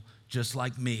evil, just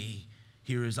like me,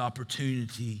 here is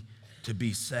opportunity to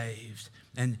be saved.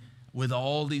 And with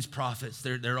all these prophets,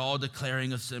 they're all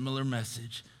declaring a similar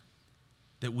message,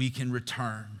 that we can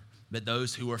return, that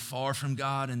those who are far from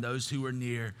God and those who are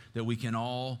near, that we can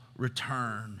all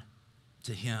return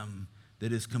to him,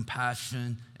 that his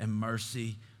compassion and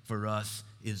mercy for us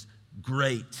is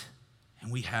great,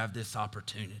 and we have this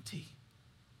opportunity.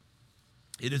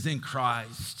 It is in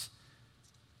Christ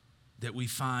that we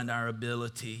find our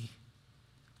ability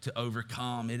to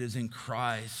overcome. It is in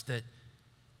Christ that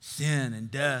sin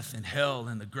and death and hell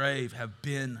and the grave have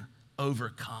been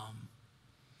overcome.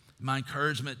 My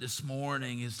encouragement this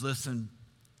morning is, listen,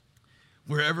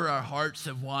 wherever our hearts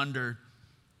have wandered,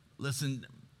 listen,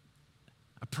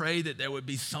 I pray that there would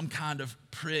be some kind of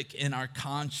prick in our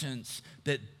conscience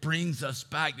that brings us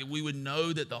back, that we would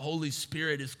know that the Holy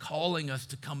Spirit is calling us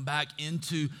to come back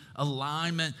into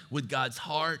alignment with God's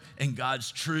heart and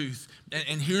God's truth.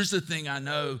 And here's the thing I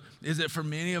know, is that for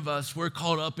many of us, we're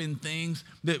caught up in things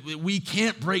that we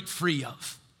can't break free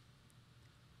of.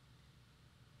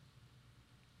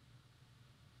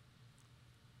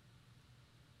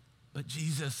 But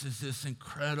Jesus is this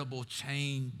incredible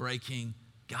chain-breaking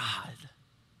God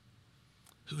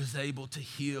who is able to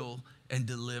heal and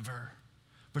deliver.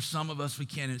 For some of us, we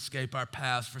can't escape our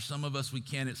past. For some of us, we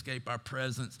can't escape our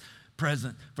presence.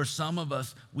 present. For some of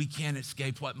us, we can't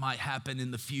escape what might happen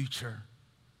in the future.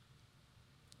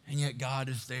 And yet God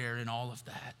is there in all of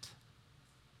that.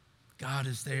 God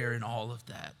is there in all of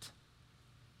that.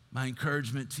 My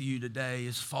encouragement to you today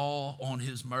is fall on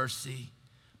his mercy.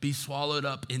 Be swallowed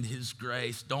up in his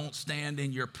grace. Don't stand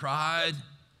in your pride,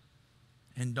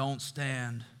 and don't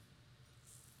stand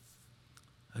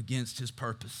against his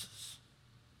purposes.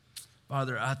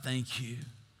 Father, I thank you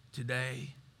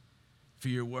today for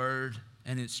your word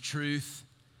and its truth,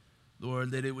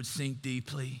 Lord, that it would sink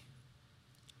deeply.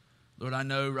 Lord, I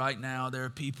know right now there are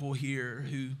people here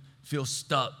who feel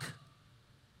stuck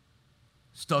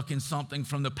in something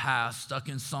from the past, stuck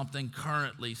in something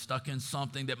currently, stuck in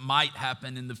something that might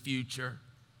happen in the future.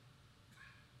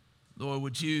 Lord,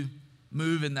 would you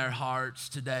move in their hearts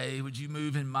today? Would you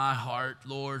move in my heart,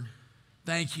 Lord?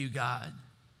 Thank you, God.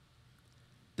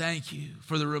 Thank you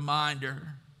for the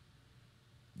reminder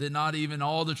that not even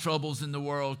all the troubles in the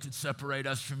world could separate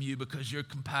us from you, because your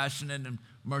compassionate and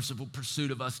merciful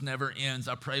pursuit of us never ends.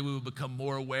 I pray we will become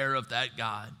more aware of that,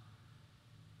 God.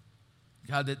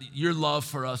 God, that your love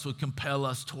for us would compel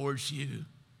us towards you.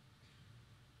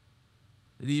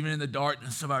 That even in the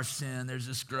darkness of our sin, there's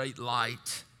this great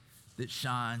light that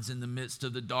shines in the midst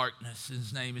of the darkness.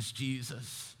 His name is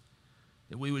Jesus.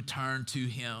 That we would turn to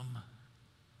him.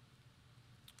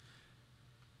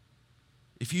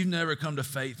 If you've never come to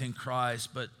faith in Christ,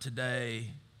 but today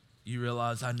you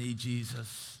realize I need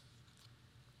Jesus,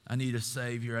 I need a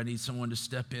Savior, I need someone to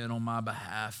step in on my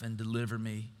behalf and deliver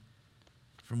me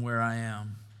from where I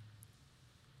am.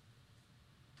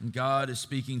 And God is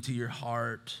speaking to your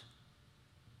heart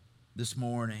this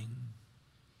morning.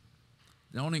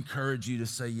 I want to encourage you to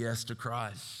say yes to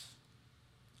Christ.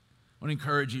 I want to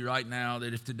encourage you right now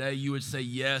that if today you would say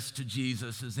yes to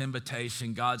Jesus' his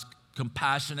invitation, God's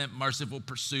compassionate, merciful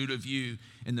pursuit of you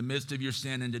in the midst of your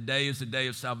sin, and today is the day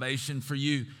of salvation for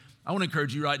you, I want to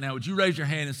encourage you right now, would you raise your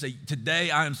hand and say, today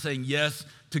I am saying yes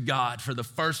to God. For the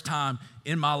first time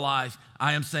in my life,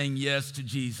 I am saying yes to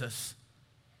Jesus.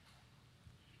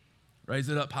 Raise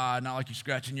it up high, not like you're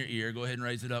scratching your ear. Go ahead and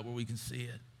raise it up where we can see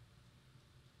it.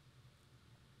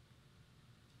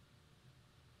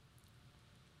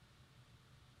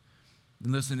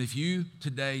 And listen, if you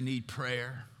today need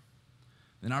prayer,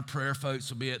 then our prayer folks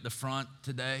will be at the front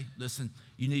today. Listen,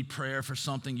 you need prayer for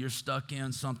something you're stuck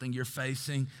in, something you're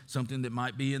facing, something that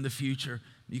might be in the future.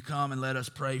 You come and let us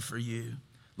pray for you.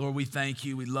 Lord, we thank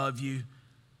you. We love you.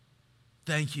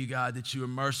 Thank you, God, that you are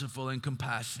merciful and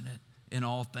compassionate in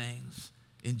all things.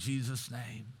 In Jesus'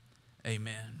 name,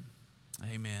 amen.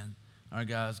 Amen. All right,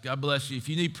 guys, God bless you. If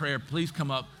you need prayer, please come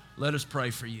up. Let us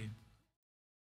pray for you.